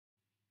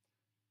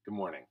Good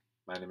morning.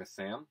 My name is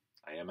Sam.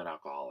 I am an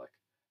alcoholic,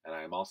 and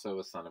I am also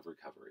a son of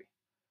recovery.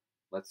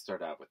 Let's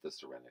start out with the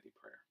Serenity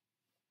Prayer.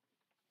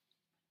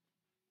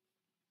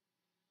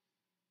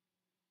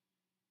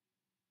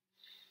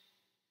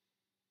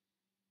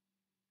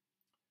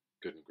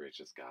 Good and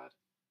gracious God,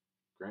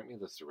 grant me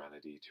the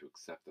serenity to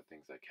accept the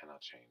things I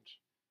cannot change,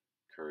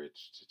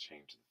 courage to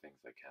change the things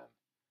I can,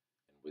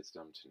 and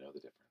wisdom to know the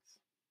difference.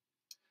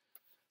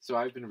 So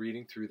I've been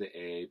reading through the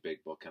AA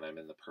Big Book, and I'm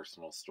in the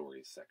personal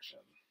stories section.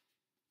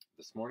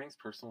 This morning's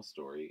personal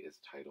story is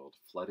titled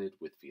Flooded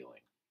with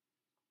Feeling.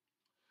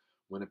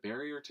 When a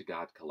barrier to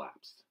God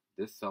collapsed,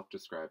 this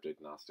self-described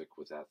agnostic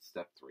was at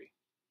step 3.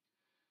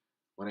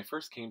 When I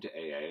first came to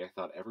AA, I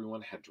thought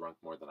everyone had drunk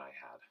more than I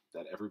had,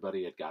 that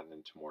everybody had gotten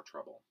into more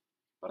trouble.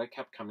 But I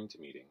kept coming to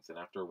meetings, and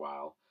after a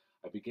while,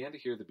 I began to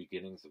hear the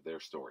beginnings of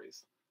their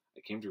stories.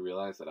 I came to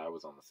realize that I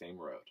was on the same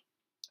road.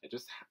 I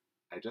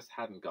just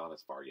hadn't gone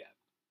as far yet.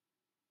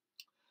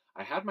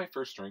 I had my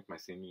first drink my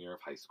senior year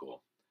of high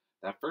school.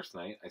 That first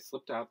night, I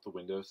slipped out the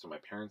window so my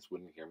parents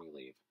wouldn't hear me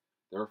leave.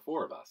 There were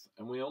 4 of us,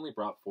 and we only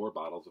brought 4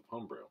 bottles of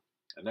homebrew.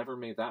 I never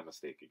made that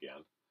mistake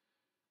again.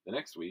 The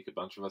next week, a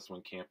bunch of us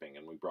went camping,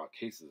 and we brought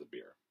cases of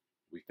beer.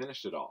 We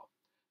finished it all.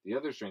 The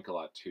others drank a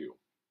lot too.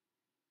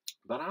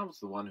 But I was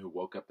the one who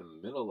woke up in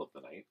the middle of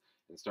the night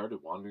and started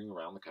wandering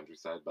around the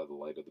countryside by the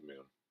light of the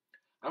moon.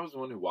 I was the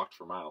one who walked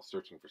for miles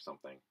searching for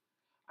something.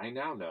 I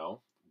now know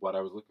what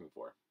I was looking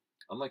for.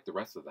 Unlike the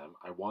rest of them,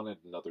 I wanted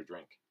another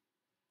drink.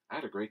 I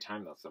had a great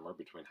time that summer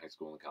between high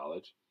school and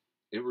college.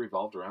 It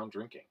revolved around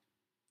drinking.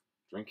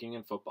 Drinking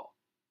and football.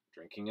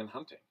 Drinking and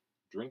hunting.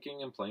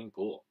 Drinking and playing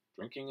pool.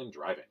 Drinking and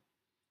driving.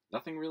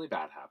 Nothing really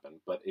bad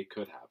happened, but it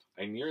could have.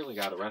 I nearly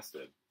got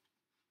arrested.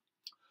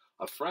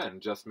 A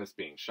friend just missed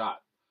being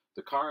shot.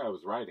 The car I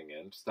was riding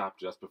in stopped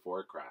just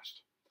before it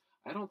crashed.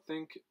 I don't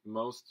think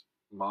most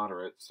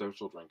moderate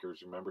social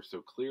drinkers remember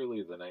so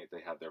clearly the night they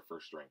had their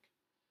first drink.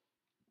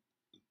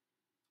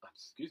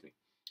 Excuse me.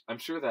 I'm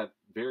sure that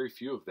very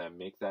few of them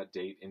make that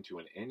date into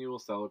an annual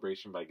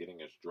celebration by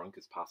getting as drunk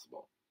as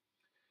possible.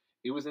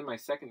 It was in my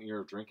second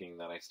year of drinking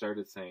that I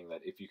started saying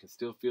that if you can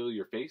still feel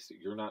your face,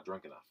 you're not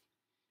drunk enough.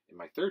 In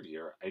my third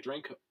year, I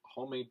drank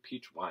homemade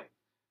peach wine,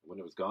 and when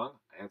it was gone,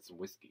 I had some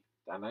whiskey.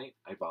 That night,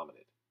 I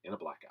vomited, in a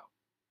blackout.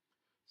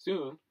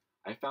 Soon,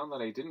 I found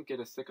that I didn't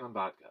get as sick on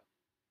vodka.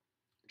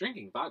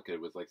 Drinking vodka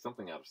was like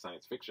something out of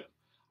science fiction.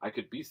 I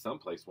could be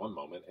someplace one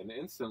moment and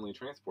instantly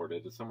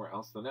transported to somewhere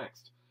else the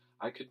next.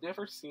 I could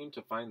never seem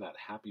to find that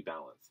happy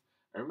balance.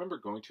 I remember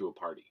going to a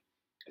party.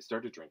 I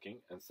started drinking,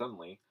 and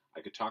suddenly,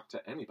 I could talk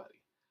to anybody.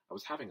 I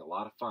was having a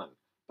lot of fun,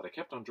 but I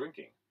kept on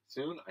drinking.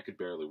 Soon, I could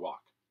barely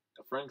walk.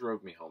 A friend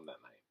drove me home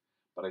that night,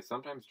 but I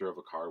sometimes drove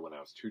a car when I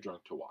was too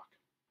drunk to walk.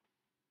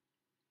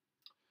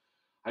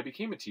 I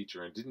became a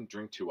teacher and didn't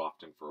drink too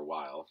often for a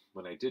while.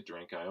 When I did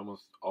drink, I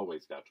almost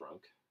always got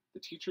drunk.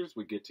 The teachers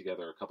would get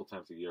together a couple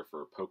times a year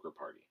for a poker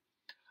party.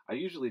 I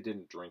usually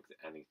didn't drink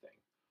anything.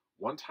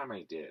 One time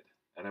I did,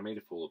 and I made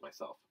a fool of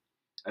myself.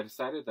 I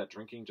decided that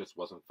drinking just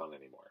wasn't fun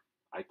anymore.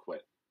 I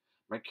quit.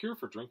 My cure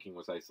for drinking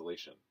was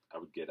isolation. I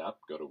would get up,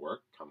 go to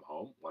work, come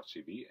home, watch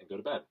TV, and go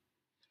to bed.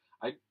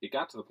 It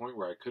got to the point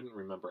where I couldn't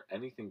remember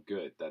anything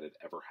good that had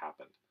ever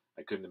happened.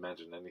 I couldn't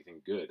imagine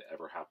anything good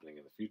ever happening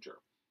in the future.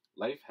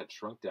 Life had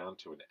shrunk down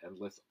to an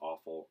endless,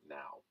 awful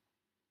now.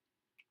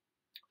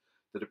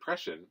 The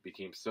depression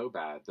became so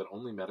bad that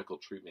only medical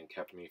treatment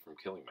kept me from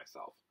killing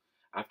myself.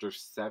 After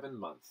 7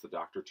 months, the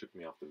doctor took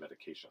me off the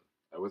medication.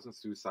 I wasn't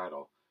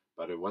suicidal,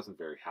 but I wasn't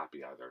very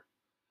happy either.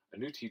 A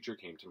new teacher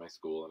came to my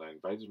school, and I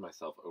invited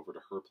myself over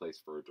to her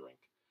place for a drink.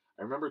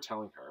 I remember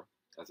telling her,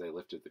 as I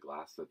lifted the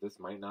glass, that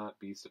this might not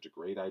be such a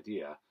great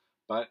idea,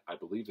 but I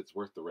believe it's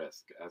worth the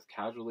risk. As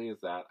casually as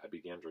that, I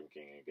began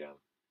drinking again.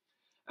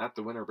 At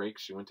the winter break,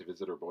 she went to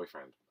visit her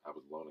boyfriend. I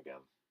was alone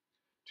again.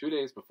 2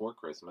 days before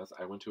Christmas,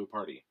 I went to a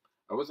party.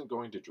 I wasn't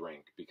going to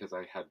drink because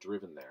I had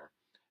driven there,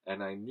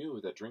 and I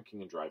knew that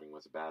drinking and driving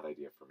was a bad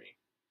idea for me.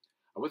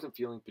 I wasn't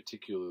feeling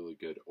particularly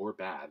good or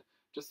bad,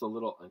 just a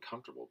little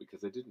uncomfortable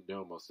because I didn't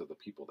know most of the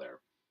people there.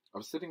 I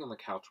was sitting on the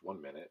couch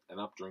one minute and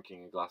up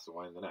drinking a glass of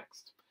wine the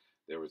next.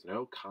 There was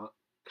no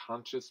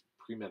conscious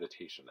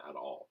premeditation at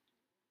all.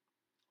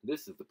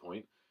 This is the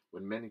point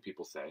when many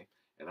people say,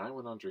 and I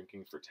went on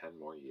drinking for 10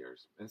 more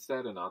years.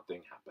 Instead, an odd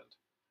thing happened.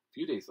 A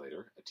few days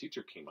later, a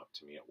teacher came up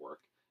to me at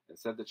work and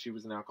said that she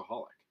was an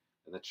alcoholic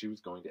and that she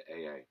was going to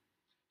AA.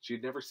 She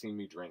had never seen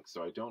me drink,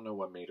 so I don't know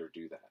what made her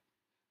do that.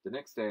 The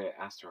next day,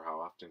 I asked her how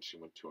often she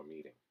went to a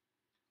meeting.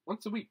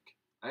 Once a week,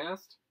 I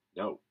asked.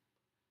 No.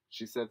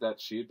 She said that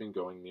she had been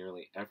going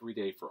nearly every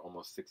day for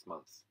almost 6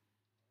 months.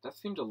 That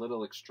seemed a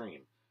little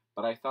extreme,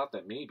 but I thought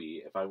that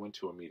maybe if I went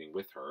to a meeting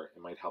with her,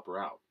 it might help her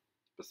out.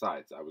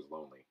 Besides, I was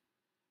lonely.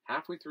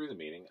 Halfway through the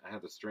meeting, I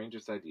had the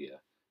strangest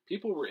idea.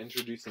 People were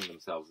introducing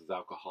themselves as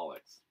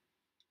alcoholics,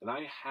 and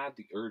I had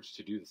the urge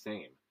to do the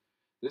same.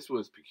 This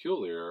was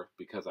peculiar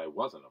because I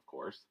wasn't, of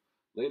course.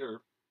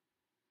 Later,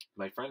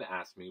 my friend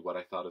asked me what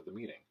I thought of the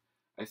meeting.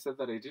 I said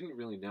that I didn't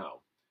really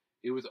know.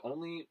 It was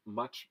only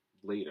much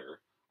later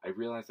I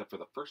realized that for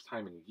the first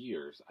time in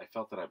years, I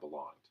felt that I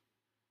belonged.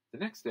 The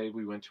next day,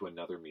 we went to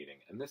another meeting,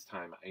 and this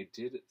time I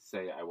did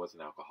say I was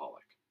an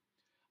alcoholic.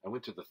 I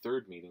went to the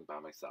third meeting by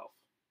myself.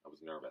 I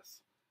was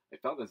nervous. I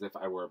felt as if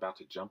I were about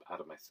to jump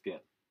out of my skin.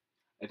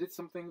 I did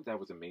something that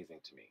was amazing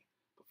to me.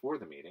 Before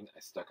the meeting, I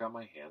stuck out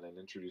my hand and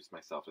introduced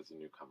myself as a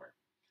newcomer.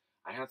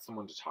 I had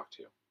someone to talk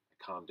to.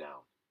 I calmed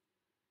down.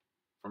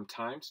 From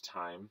time to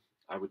time,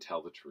 I would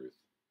tell the truth.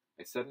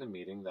 I said in a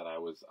meeting that I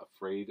was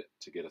afraid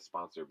to get a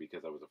sponsor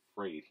because I was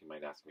afraid he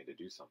might ask me to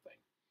do something.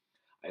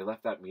 I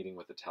left that meeting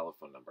with a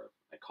telephone number.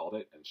 I called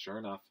it, and sure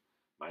enough,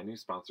 my new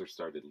sponsor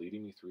started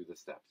leading me through the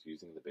steps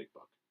using the big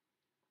book.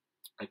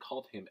 I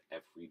called him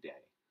every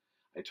day.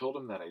 I told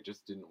him that I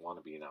just didn't want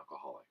to be an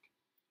alcoholic.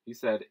 He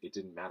said it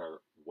didn't matter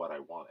what I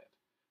wanted.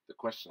 The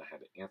question I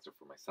had to answer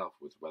for myself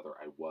was whether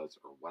I was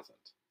or wasn't.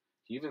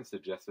 He even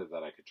suggested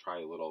that I could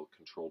try a little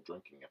controlled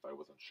drinking if I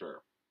wasn't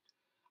sure.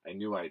 I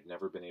knew I had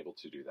never been able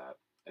to do that.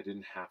 I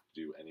didn't have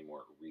to do any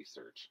more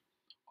research.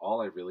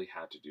 All I really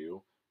had to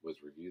do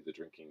was review the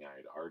drinking I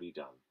had already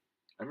done.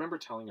 I remember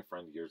telling a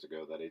friend years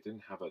ago that I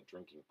didn't have a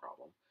drinking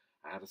problem.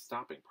 I had a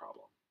stopping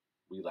problem.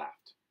 We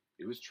laughed.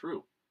 It was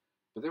true.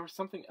 But there was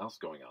something else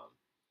going on.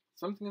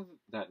 Something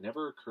that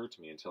never occurred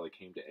to me until I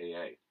came to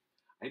AA.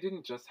 I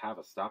didn't just have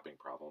a stopping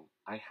problem.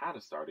 I had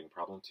a starting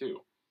problem too.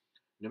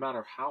 No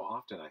matter how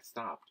often I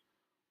stopped,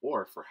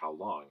 or for how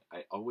long,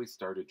 I always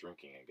started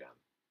drinking again.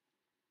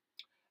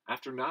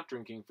 After not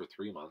drinking for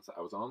 3 months,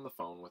 I was on the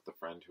phone with the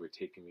friend who had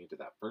taken me to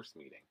that first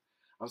meeting.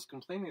 I was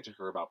complaining to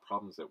her about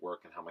problems at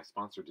work and how my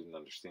sponsor didn't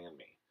understand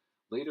me.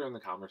 Later in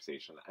the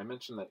conversation, I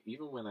mentioned that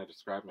even when I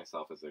described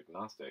myself as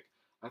agnostic,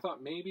 I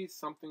thought maybe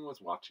something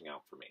was watching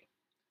out for me.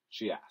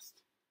 She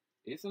asked,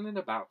 "Isn't it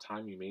about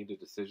time you made a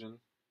decision?"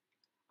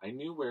 I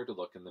knew where to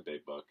look in the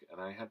big book,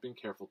 and I had been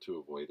careful to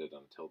avoid it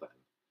until then.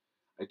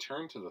 I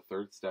turned to the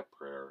third step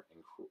prayer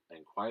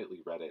and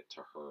quietly read it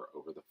to her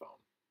over the phone.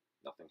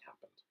 Nothing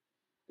happened.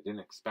 I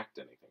didn't expect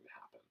anything to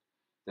happen.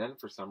 Then,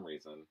 for some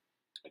reason,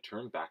 I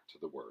turned back to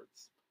the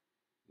words.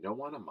 No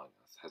one among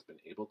us has been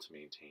able to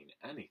maintain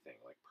anything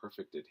like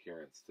perfect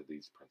adherence to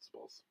these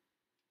principles.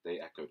 They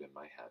echoed in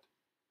my head.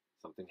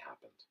 Something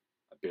happened.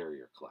 A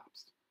barrier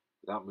collapsed.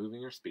 Without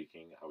moving or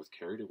speaking, I was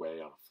carried away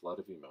on a flood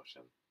of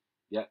emotion.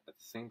 Yet, at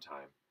the same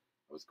time,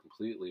 I was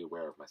completely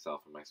aware of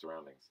myself and my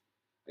surroundings.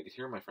 I could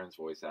hear my friend's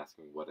voice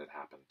asking what had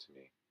happened to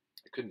me.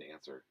 I couldn't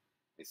answer.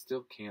 I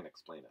still can't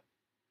explain it.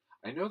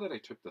 I know that I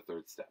took the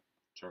third step,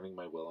 turning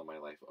my will and my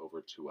life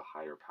over to a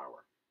higher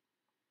power.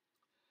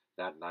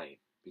 That night,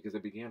 because I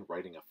began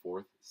writing a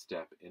fourth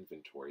step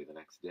inventory the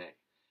next day,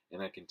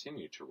 and I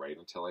continued to write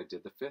until I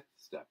did the fifth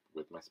step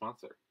with my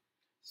sponsor.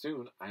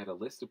 Soon, I had a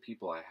list of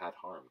people I had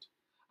harmed.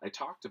 I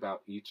talked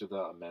about each of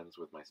the amends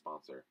with my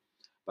sponsor.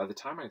 By the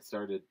time I had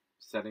started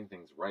setting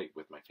things right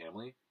with my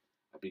family,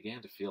 I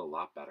began to feel a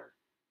lot better.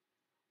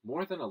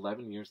 More than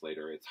 11 years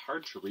later, it's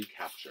hard to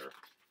recapture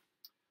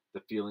the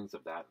feelings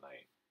of that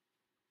night.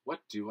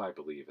 What do I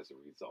believe as a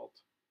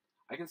result?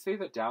 I can say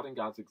that doubting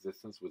God's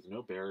existence was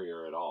no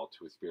barrier at all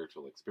to a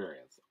spiritual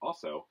experience.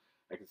 Also,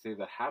 I can say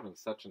that having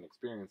such an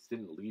experience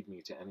didn't lead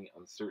me to any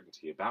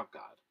uncertainty about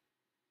God.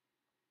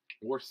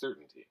 Or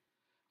certainty.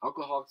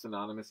 Alcoholics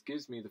Anonymous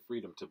gives me the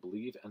freedom to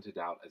believe and to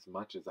doubt as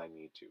much as I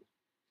need to.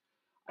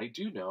 I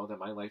do know that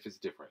my life is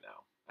different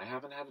now. I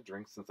haven't had a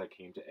drink since I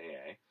came to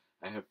AA.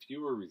 I have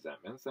fewer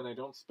resentments, and I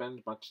don't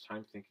spend much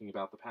time thinking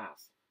about the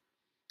past.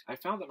 I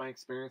found that my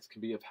experience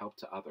can be of help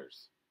to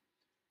others.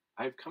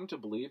 I have come to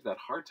believe that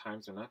hard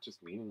times are not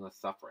just meaningless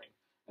suffering,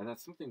 and that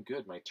something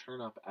good might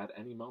turn up at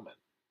any moment.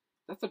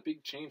 That's a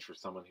big change for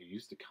someone who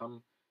used to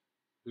come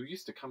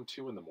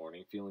to in the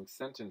morning feeling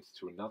sentenced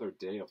to another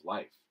day of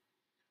life.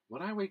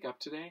 When I wake up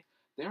today,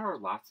 there are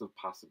lots of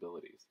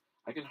possibilities.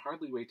 I can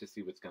hardly wait to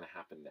see what's going to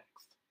happen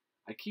next.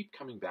 I keep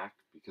coming back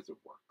because it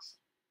works.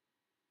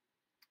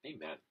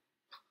 Amen.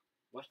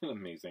 What an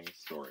amazing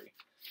story.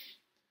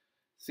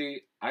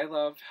 See, I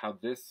love how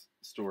this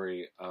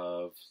story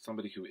of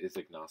somebody who is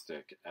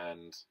agnostic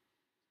and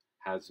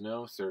has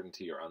no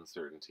certainty or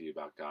uncertainty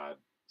about God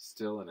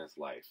still in his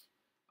life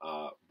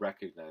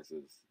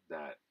recognizes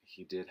that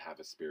he did have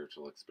a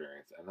spiritual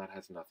experience, and that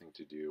has nothing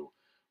to do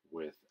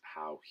with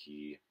how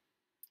he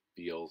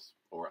feels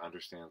or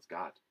understands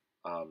God.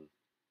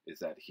 Is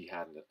that he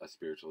had a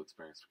spiritual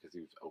experience because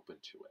he was open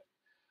to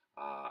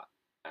it.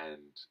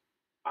 And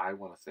I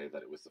want to say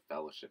that it was the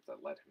fellowship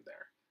that led him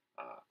there.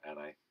 And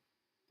I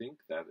think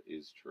that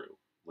is true,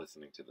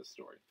 listening to this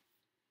story.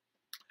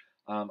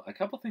 A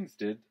couple things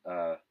did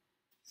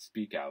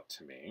speak out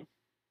to me.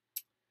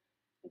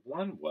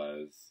 One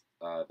was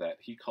that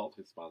he called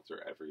his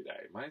sponsor every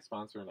day. My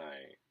sponsor and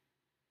I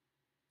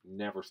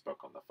never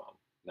spoke on the phone,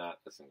 not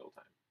a single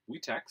time. We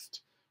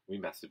text, we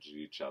messaged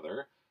each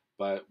other,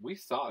 but we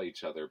saw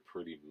each other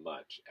pretty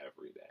much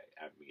every day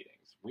at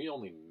meetings. We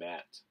only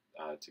met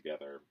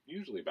together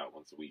usually about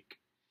once a week.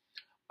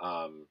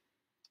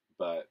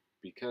 But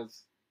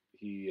because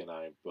he and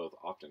I both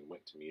often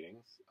went to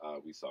meetings,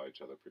 we saw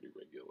each other pretty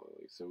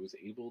regularly. So I was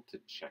able to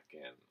check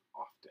in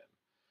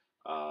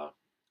often.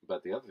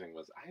 But the other thing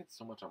was I had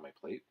so much on my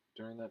plate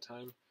during that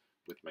time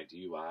with my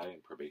DUI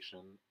and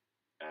probation.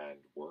 and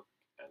work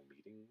and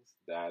meetings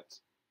that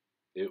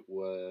it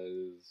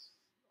was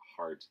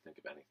hard to think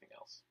of anything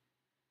else.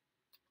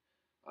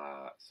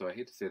 So I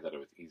hate to say that I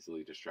was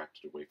easily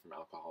distracted away from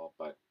alcohol,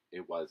 but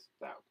it was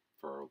that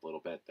for a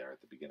little bit there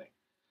at the beginning.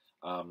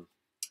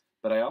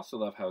 But I also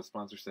love how his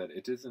sponsor said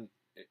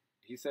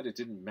he said it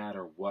didn't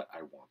matter what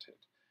I wanted.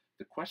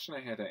 The question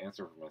I had to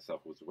answer for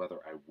myself was whether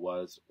I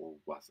was or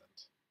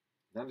wasn't.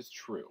 And that is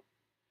true.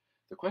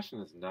 The question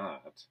is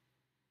not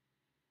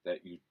that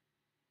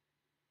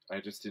I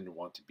just didn't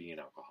want to be an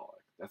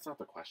alcoholic. That's not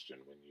the question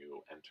when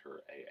you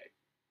enter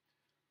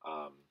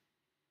AA.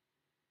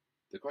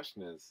 The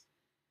question is,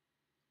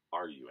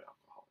 are you an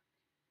alcoholic?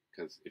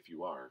 Because if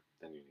you are,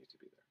 then you need to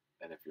be there.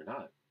 And if you're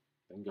not,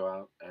 then go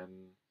out and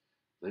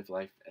live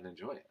life and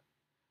enjoy it.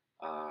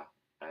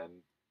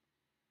 And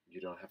you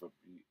don't have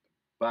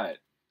but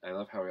I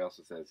love how he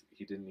also says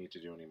he didn't need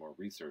to do any more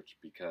research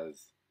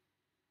because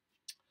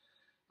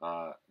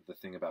the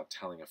thing about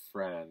telling a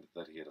friend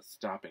that he had a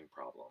stopping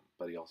problem,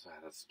 but he also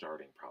had a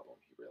starting problem,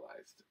 he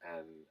realized.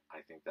 And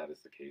I think that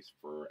is the case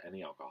for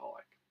any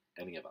alcoholic,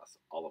 any of us,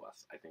 all of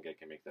us. I think I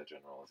can make that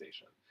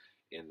generalization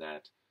in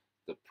that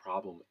the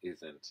problem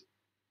is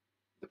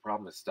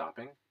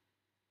stopping,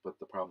 but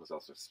the problem is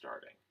also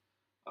starting.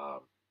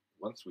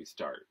 Once we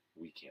start,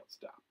 we can't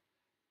stop.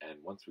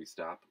 And once we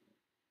stop,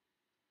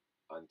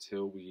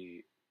 until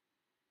we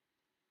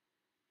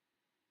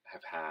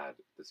have had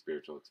the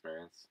spiritual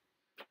experience,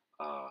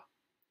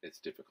 it's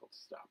difficult to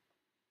stop,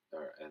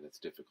 and it's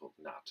difficult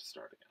not to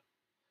start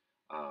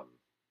again.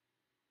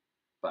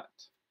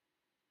 But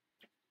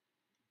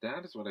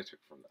that is what I took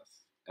from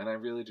this. And I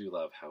really do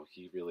love how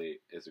he really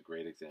is a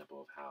great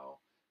example of how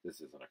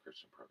this isn't a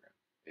Christian program.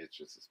 It's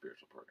just a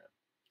spiritual program.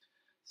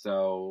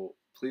 So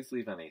please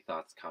leave any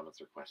thoughts,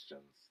 comments, or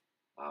questions.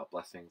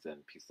 Blessings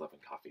and peace, love,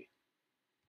 and coffee.